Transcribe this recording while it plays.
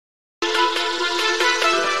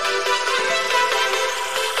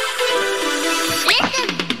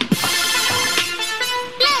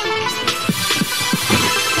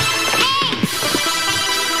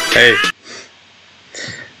Hey,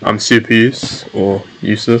 I'm Superus or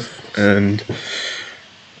Yusuf, and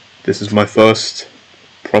this is my first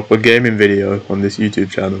proper gaming video on this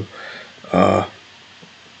YouTube channel.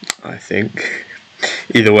 I think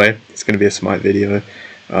either way, it's going to be a Smite video,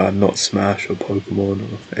 not Smash or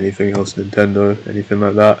Pokemon or anything else, Nintendo, anything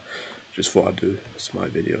like that. Just thought I'd do a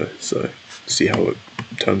Smite video, so see how it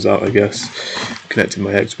turns out, I guess. Connecting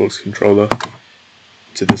my Xbox controller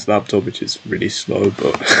to this laptop, which is really slow,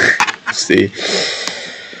 but we'll see.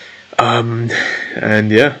 And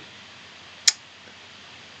yeah,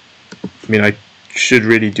 I mean, I should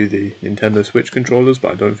really do the Nintendo Switch controllers,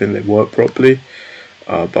 but I don't think they work properly.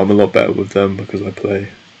 But I'm a lot better with them because I play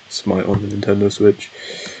Smite on the Nintendo Switch.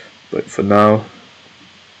 But for now,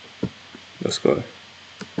 let's go.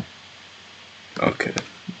 Okay.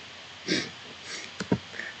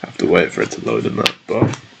 Have to wait for it to load in that,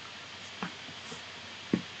 but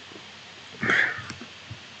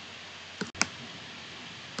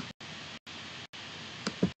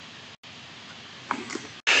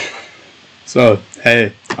so,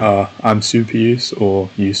 hey, I'm Superus or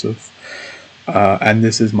Yusuf, and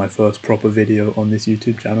this is my first proper video on this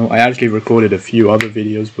YouTube channel. I actually recorded a few other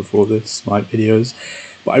videos before this, Smite videos,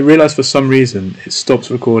 but I realized for some reason it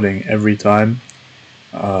stops recording every time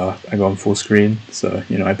I go on full screen. So,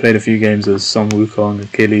 you know, I played a few games as Sun Wukong,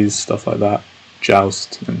 Achilles, stuff like that,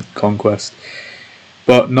 Joust and Conquest,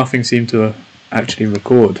 but nothing seemed to actually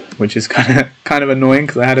record, which is kind of annoying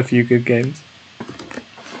because I had a few good games.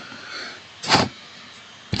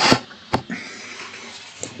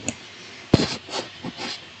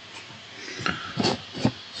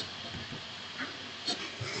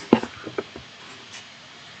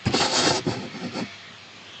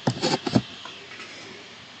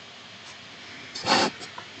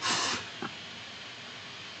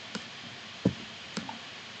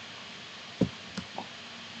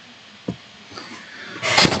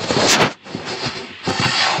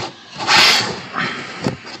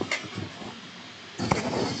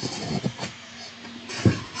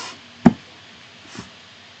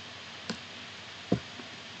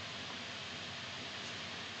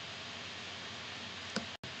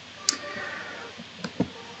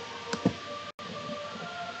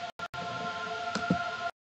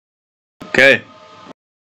 Okay.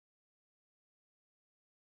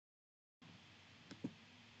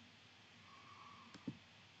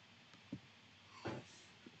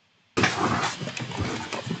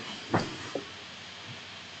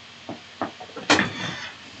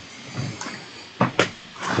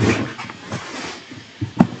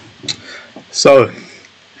 So,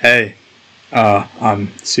 hey, I'm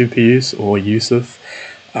Superus or Yusuf,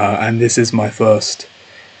 and this is my first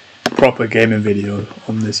proper gaming video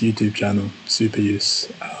on this YouTube channel, Superus.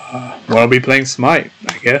 Where I'll be playing Smite,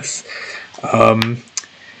 I guess. I'm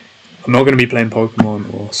not going to be playing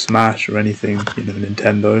Pokemon or Smash or anything, you know,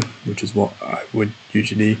 Nintendo, which is what I would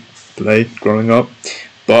usually play growing up.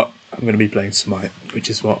 But I'm going to be playing Smite, which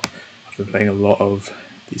is what I've been playing a lot of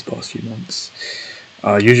these past few months.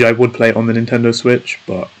 Usually I would play it on the Nintendo Switch,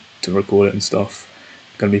 but to record it and stuff,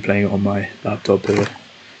 I'm going to be playing it on my laptop here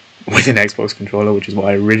with an Xbox controller, which is what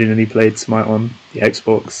I originally played Smite on, the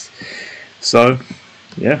Xbox. So,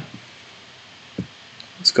 yeah,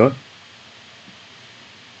 let's go.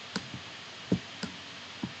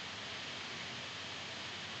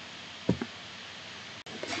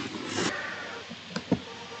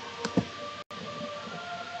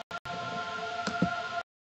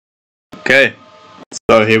 Okay,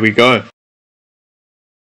 so here we go.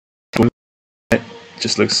 It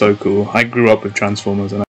just looks so cool. I grew up with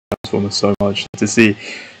Transformers and I love Transformers so much. To see,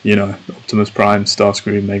 you know, Optimus Prime,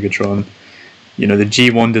 Starscream, Megatron, you know, the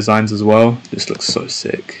G1 designs as well, just looks so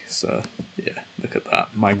sick. So yeah, look at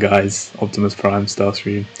that, my guys, Optimus Prime,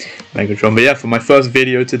 Starscream, Megatron. But yeah, for my first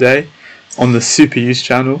video today on the Superus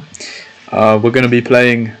channel, we're going to be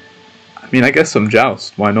playing, I mean, I guess some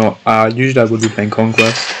Joust, why not? Usually I would be playing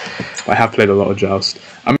Conquest, but I have played a lot of Joust.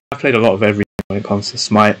 I mean, I've played a lot of everything when it comes to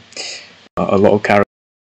Smite, a lot of characters.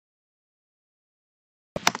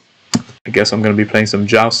 I guess I'm going to be playing some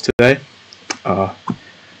Joust today,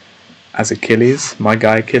 as Achilles, my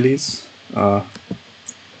guy Achilles.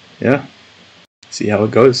 Yeah, see how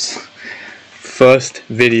it goes. First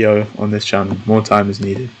video on this channel, more time is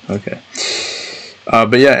needed, okay.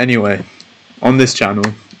 But yeah, anyway, on this channel,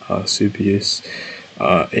 Superus,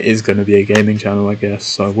 it is going to be a gaming channel, I guess,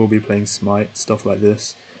 so I will be playing Smite, stuff like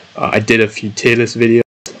this. I did a few tier list videos,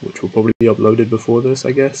 which will probably be uploaded before this,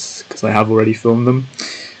 I guess, because I have already filmed them.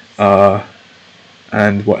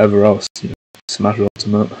 And whatever else, you know, Smash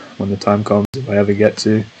Ultimate when the time comes, if I ever get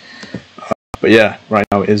to. But yeah, right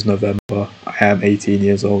now it is November. I am 18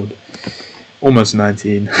 years old, almost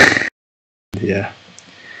 19. Yeah,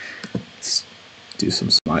 let's do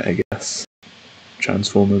some Smite, I guess.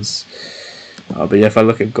 Transformers. But yeah, if I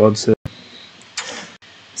look at gods here,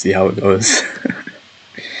 see how it goes.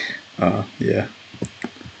 Yeah.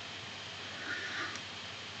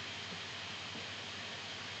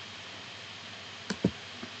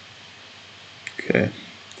 Okay.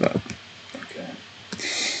 Okay.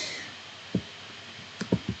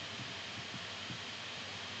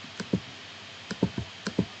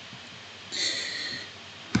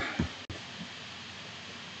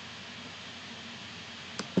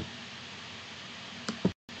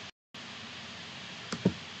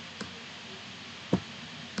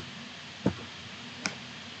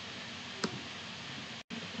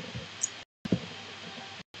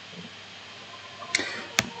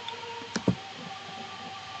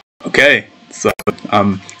 Okay, so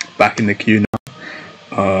I'm back in the queue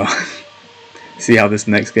now. See how this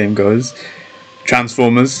next game goes.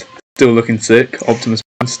 Transformers, still looking sick. Optimus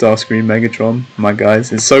Prime, Starscream, Megatron, my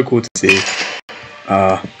guys. It's so cool to see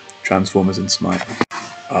Transformers in Smite.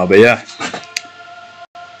 But yeah,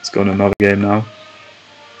 let's go on another game now.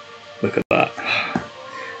 Look at that.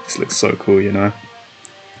 This looks so cool, you know.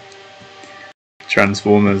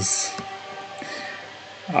 Transformers.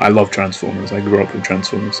 I love Transformers. I grew up with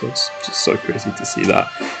Transformers, so it's just so crazy to see that.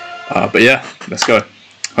 But yeah, let's go.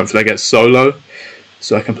 Hopefully I get solo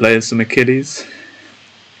so I can play as some Achilles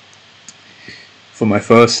for my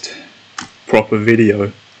first proper video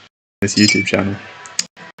on this YouTube channel.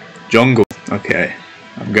 Jungle. Okay,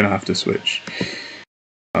 I'm gonna have to switch.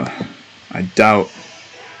 I doubt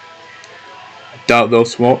they'll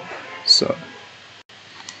swap, so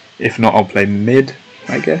if not, I'll play mid,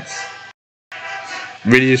 I guess.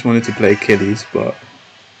 Really just wanted to play Achilles, but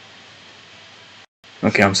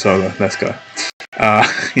okay, I'm solo. Let's go.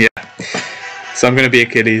 Yeah. So I'm gonna be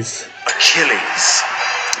Achilles. Achilles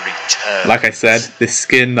returns. Like I said, this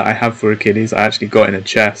skin that I have for Achilles, I actually got in a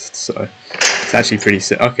chest, so it's actually pretty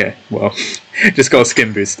sick. Okay, well, just got a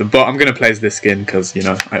skin booster, but I'm gonna play as this skin because, you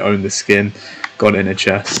know, I own this skin, got it in a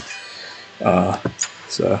chest.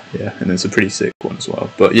 So yeah, and it's a pretty sick one as well.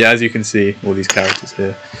 But yeah, as you can see, all these characters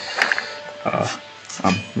here.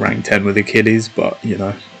 I'm rank 10 with Achilles, but you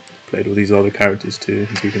know, played all these other characters too,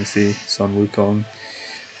 as you can see. Sun Wukong,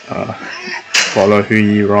 Apollo,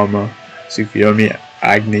 Huyi, Rama, Tsukuyomi,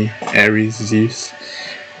 Agni, Ares, Zeus.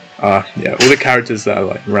 Yeah, all the characters that are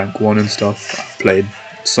like rank 1 and stuff, I've played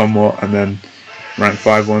somewhat, and then rank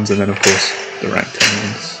 5 ones, and then of course the rank 10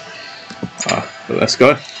 ones. But let's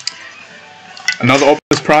go. Another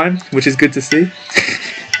Optimus Prime, which is good to see.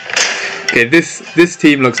 Okay, this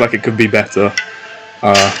team looks like it could be better.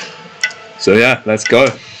 So yeah, let's go.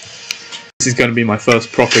 This is going to be my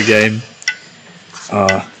first proper game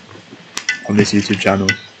on this YouTube channel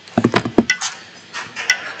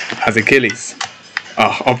as Achilles.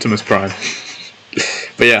 Optimus Prime.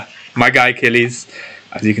 But yeah, my guy Achilles.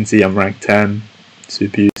 As you can see, I'm rank 10.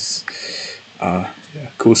 SuperyusHD. Yeah,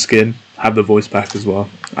 cool skin. Have the voice pack as well.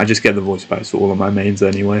 I just get the voice packs for all of my mains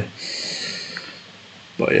anyway.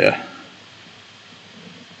 But yeah.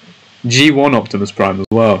 G1 Optimus Prime as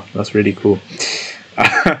well. That's really cool.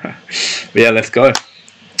 But yeah, let's go.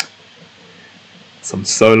 Some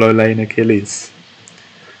solo lane Achilles.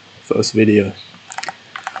 First video.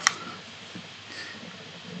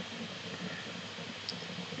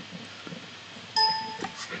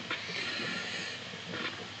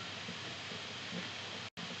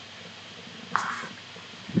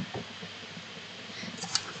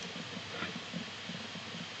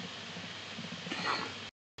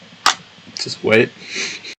 Just wait.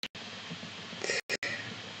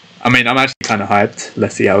 I mean, I'm actually kind of hyped.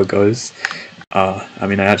 Let's see how it goes. I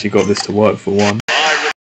mean, I actually got this to work for one.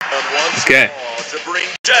 Okay.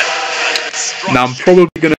 Now I'm probably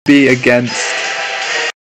going to be against...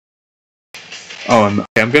 Oh,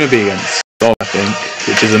 I'm going to be against Sol, I think,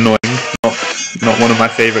 which is annoying. Not one of my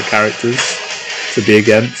favourite characters to be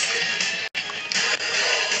against.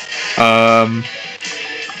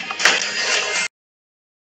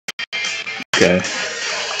 Okay.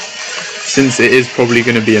 Since it is probably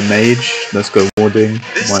going to be a mage, let's go warding.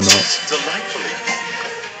 Why not?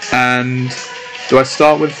 And do I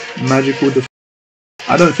start with magical defense?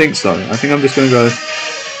 I don't think so. I think I'm just going to go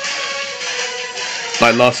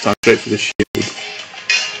like last time, straight for the shield.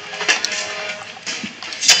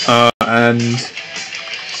 And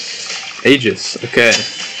Aegis. Okay.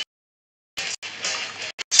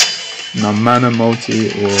 Now mana multi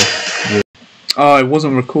or... Oh, it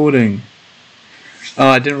wasn't recording. Oh,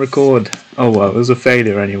 I didn't record. Oh well, it was a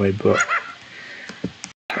failure anyway, but...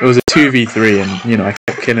 It was a 2v3, and you know, I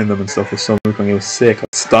kept killing them and stuff with Sun Wukong. It was sick. I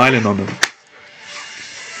was styling on them.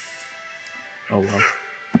 Oh well.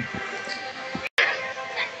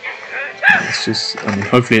 It's just, I mean,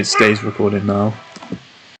 hopefully it stays recorded now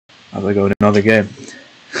as I go in another game.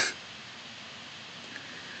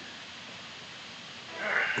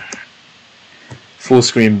 Full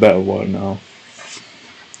screen better work now.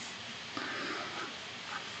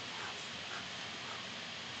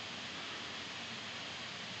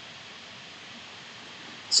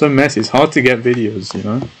 So messy, it's hard to get videos, you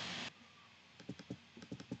know?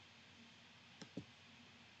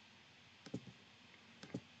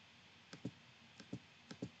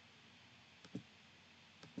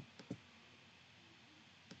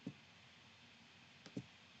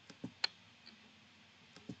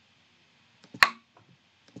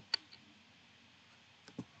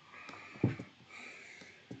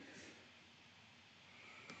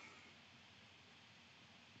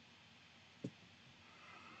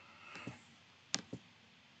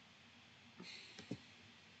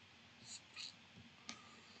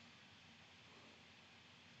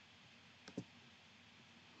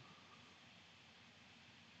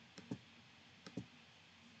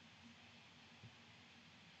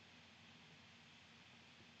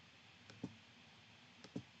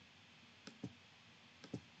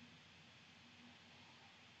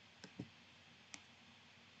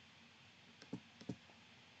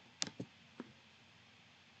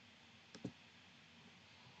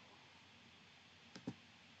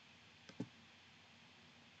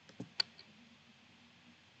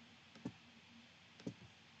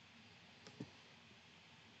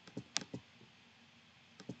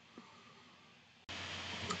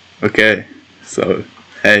 Okay, so,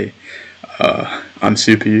 hey, I'm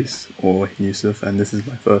SuperyusHD, or Yusuf, and this is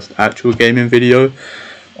my first actual gaming video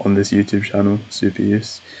on this YouTube channel,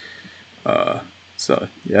 SuperyusHD. So,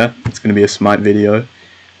 yeah, it's going to be a Smite video.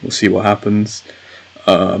 We'll see what happens.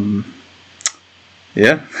 Yeah,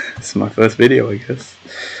 this is my first video, I guess.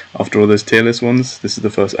 After all those tier list ones, this is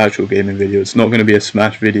the first actual gaming video. It's not going to be a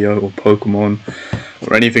Smash video or Pokemon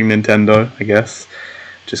or anything Nintendo, I guess.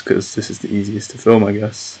 Just because this is the easiest to film, I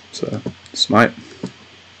guess. So, Smite.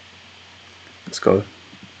 Let's go.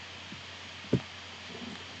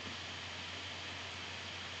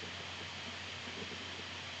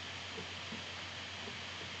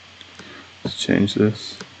 Let's change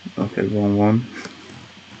this. Okay, wrong one.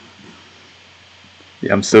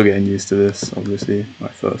 Yeah, I'm still getting used to this, obviously. My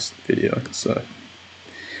first video, so...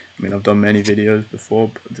 I mean, I've done many videos before,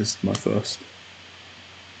 but this is my first.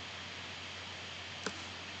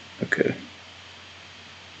 Okay.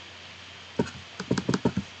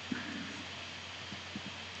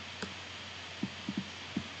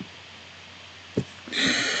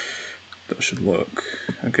 That should work.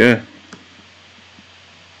 Okay.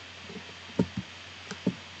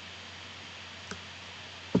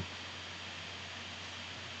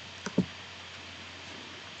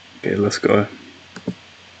 Okay, let's go.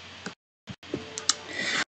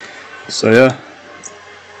 So yeah.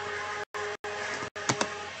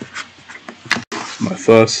 My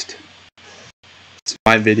first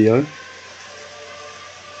Smite video.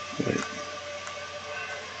 Wait.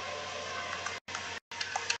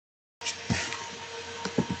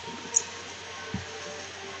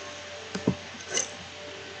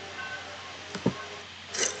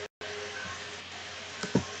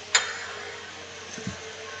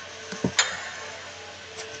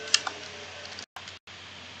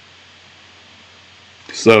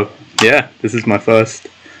 So yeah, this is my first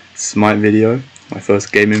Smite video, my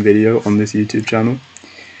first gaming video on this YouTube channel.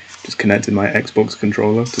 Just connected my Xbox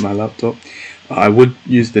controller to my laptop. I would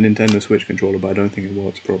use the Nintendo Switch controller, but I don't think it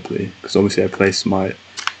works properly, because obviously I play Smite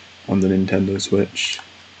on the Nintendo Switch.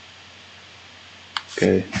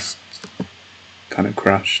 Okay, it's kind of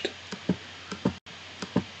crashed.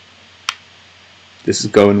 This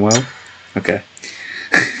is going well. Okay.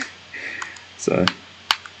 So,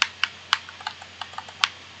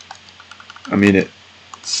 I mean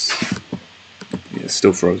it's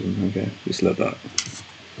still frozen. Okay, just let that.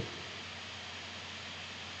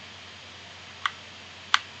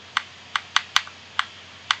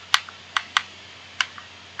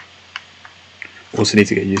 Also need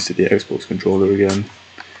to get used to the Xbox controller again,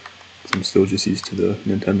 because I'm still just used to the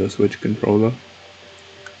Nintendo Switch controller.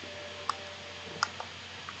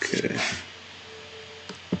 Okay.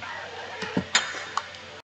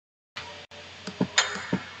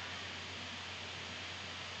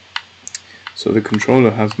 So the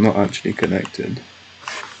controller has not actually connected.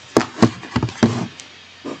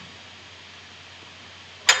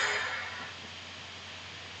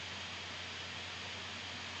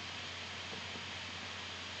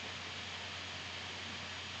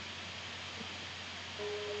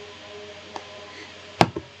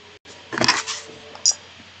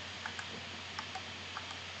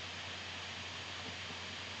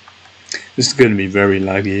 This is going to be very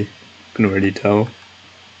laggy, can already tell.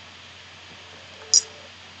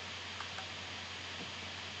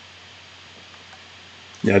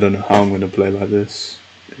 Yeah, I don't know how I'm going to play like this,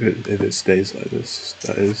 if it stays like this,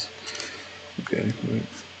 that is. Okay, right.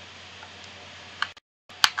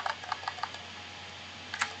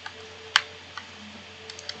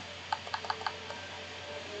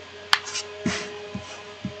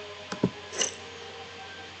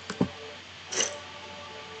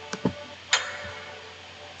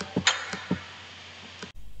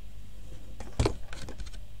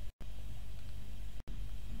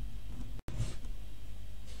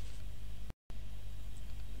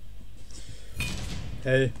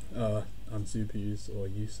 Hey, I'm SuperyusHD or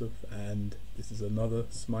Yusuf, and this is another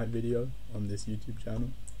Smite video on this YouTube channel,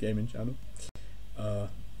 gaming channel.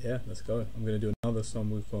 Yeah, let's go. I'm gonna do another Sun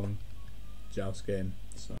Wukong Joust game,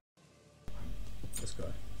 so let's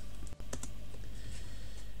go.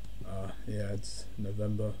 Yeah, it's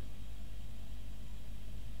November.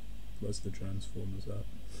 Where's the Transformers at?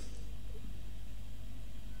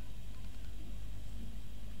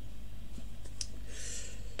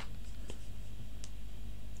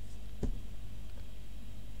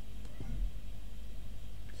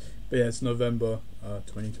 But yeah, it's November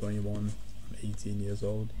 2021. I'm 18 years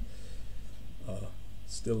old.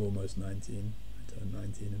 Still almost 19. I turned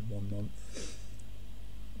 19 in 1 month.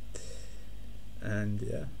 And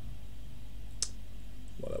yeah,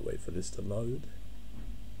 while I wait for this to load,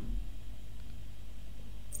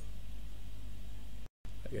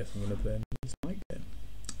 I guess I'm gonna play another Smite game.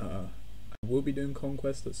 I will be doing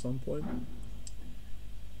Conquest at some point. I'm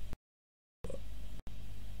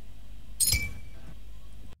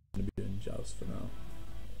gonna be doing Joust for now.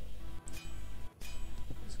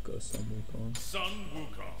 Let's go Sun Wukong. Sun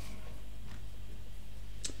Wukong.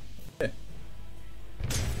 Okay.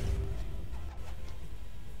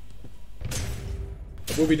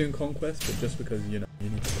 I will be doing Conquest, but just because, you know, you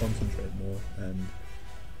need to concentrate more and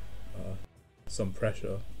some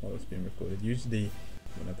pressure while it's being recorded. Usually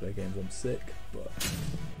when I play games I'm sick, but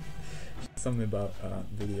something about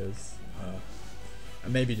videos,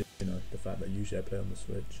 and maybe just, you know, the fact that usually I play on the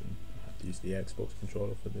Switch and I have to use the Xbox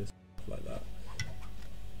controller for this, stuff like that.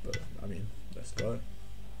 But I mean, let's go.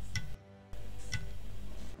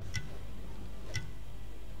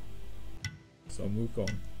 Sun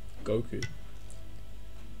Wukong, Goku,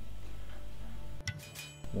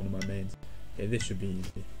 one of my mains. Yeah, this should be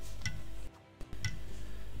easy.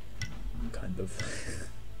 Kind of.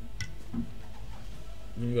 I'm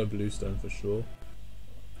gonna go Bluestone for sure.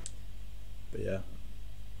 But yeah.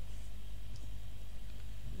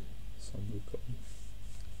 Sun Wukong.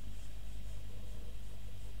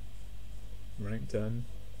 Rank 10.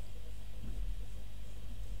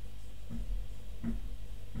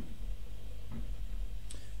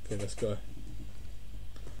 Okay, let's go.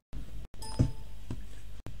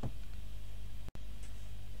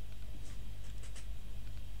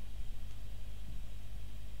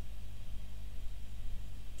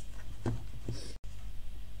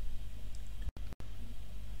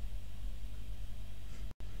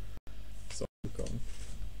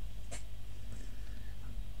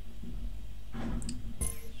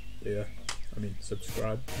 Yeah, I mean,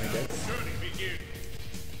 subscribe, I guess.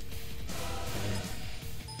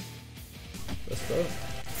 Let's go.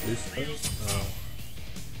 Bluestone.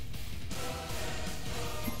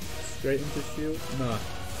 Straight into shield? Nah.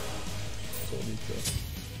 That's all we do.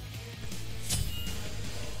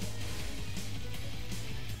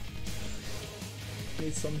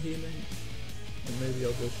 Need some healing. And maybe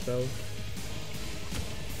I'll go Shell.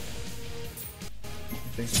 I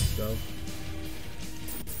think it's Shell.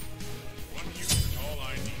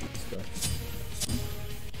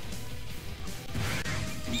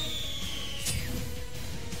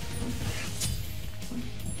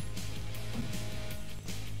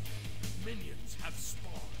 Minions have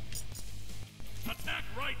spawned. Attack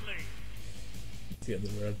rightly. Let's get the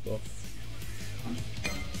red buff.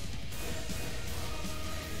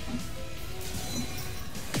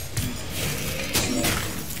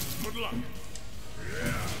 Good luck.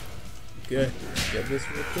 Okay, get this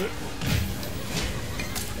real quick.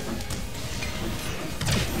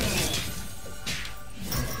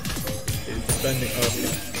 It's defending.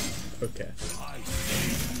 Okay.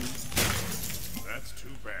 That's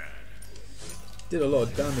too bad. Did a lot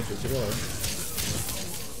of damage as well.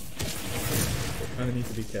 So kind of need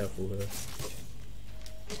to be careful here.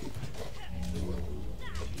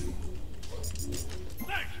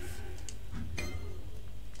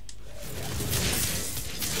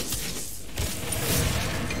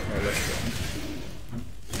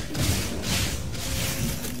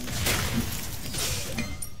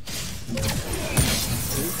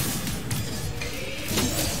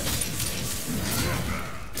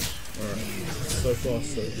 far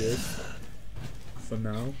so good. For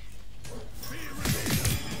now.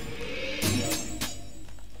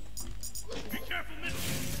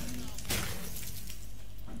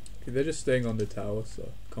 Okay, they're just staying on the tower, so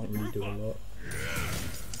can't really do a lot.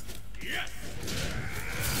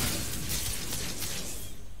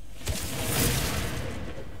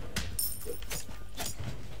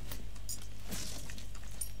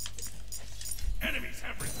 Enemies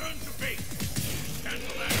have returned to base.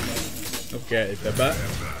 Cancel that. Okay, they're back.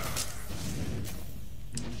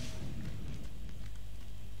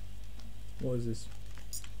 What is this?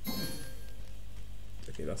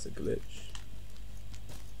 Okay, that's a glitch.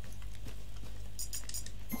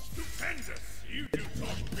 Stupendous. You do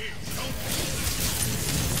talk big, don't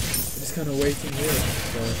I'm just kind of waiting here.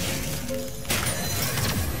 So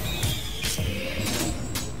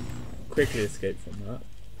quickly escape from that.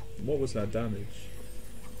 What was that damage?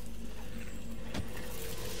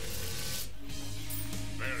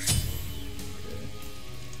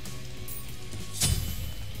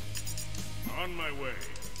 On my way.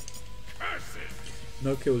 Curse it.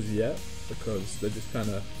 No kills yet because they're just kind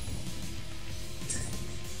of,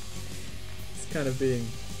 it's kind of being,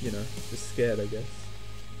 you know, just scared, I guess.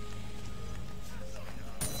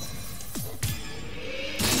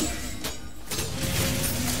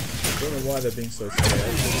 I don't know why they're being so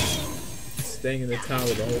scared. Staying in the tower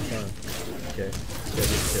the whole time. Okay, let's get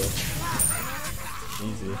this kill.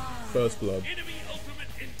 Easy. First blood. Enemy ultimate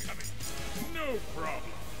incoming. No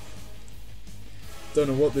problem. Don't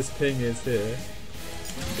know what this ping is here.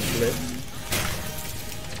 The glitch.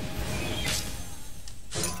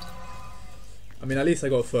 I mean, at least I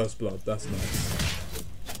got first blood. That's nice.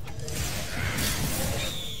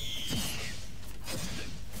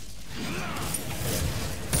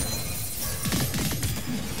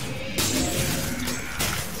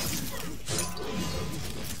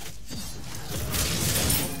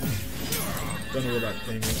 Don't know what that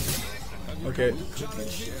thing is. Okay.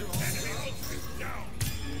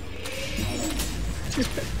 Should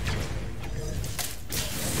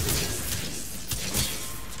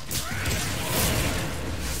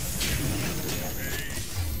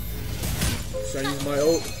I use my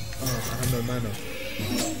ult? Oh, I have no mana.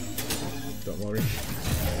 Don't worry.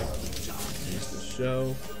 Use the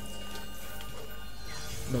shell.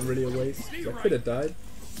 Not really a waste. I could have died.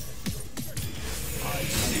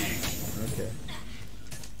 Okay.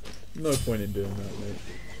 No point in doing that, mate.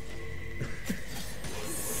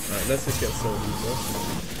 Alright, let's just get Soul Reaver.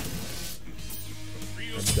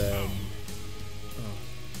 And then... oh,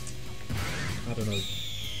 I don't know.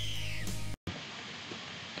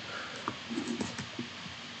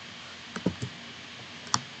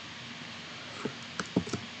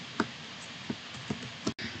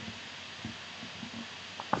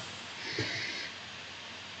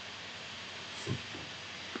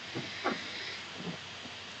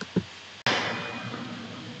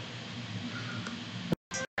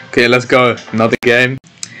 Okay, let's go. Another game.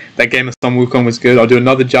 That game of Sun Wukong was good. I'll do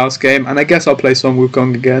another Joust game, and I guess I'll play Sun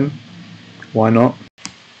Wukong again. Why not?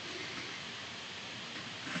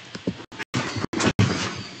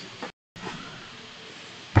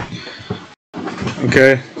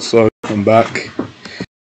 Okay, so I'm back.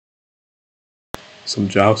 Some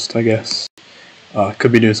Joust, I guess.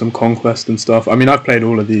 Could be doing some Conquest and stuff. I mean, I've played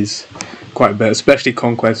all of these quite a bit, especially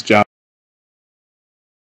Conquest, Joust.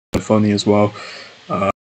 Funny as well.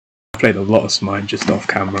 I've played a lot of Smite just off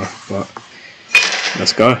camera, but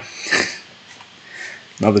let's go.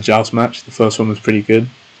 Another Joust match. The first one was pretty good.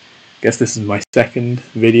 Guess this is my second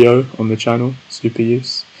video on the channel,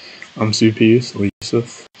 SuperyusHD. I'm SuperyusHD or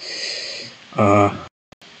Yusuf.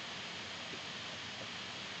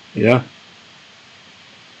 Yeah.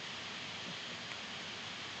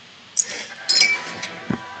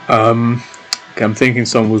 Okay, I'm thinking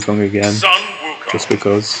Sun Wukong again, just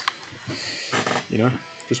because, you know,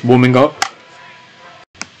 just warming up.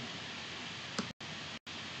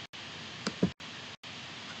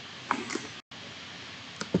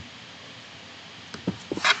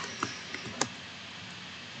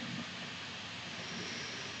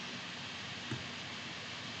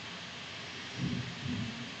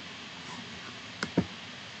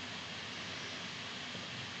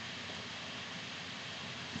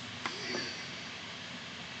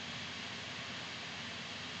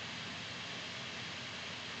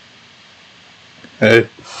 Hey.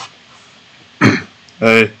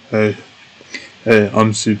 Hey. Hey,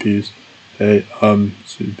 I'm SuperyusHD. Hey, I'm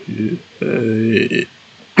SuperyusHD.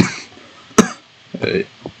 Hey.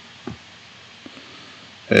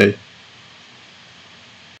 Hey.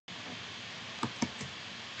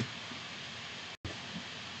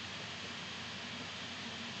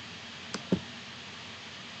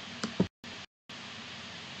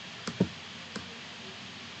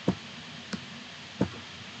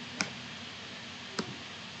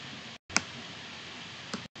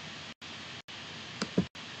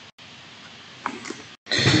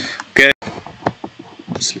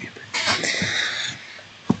 sleep.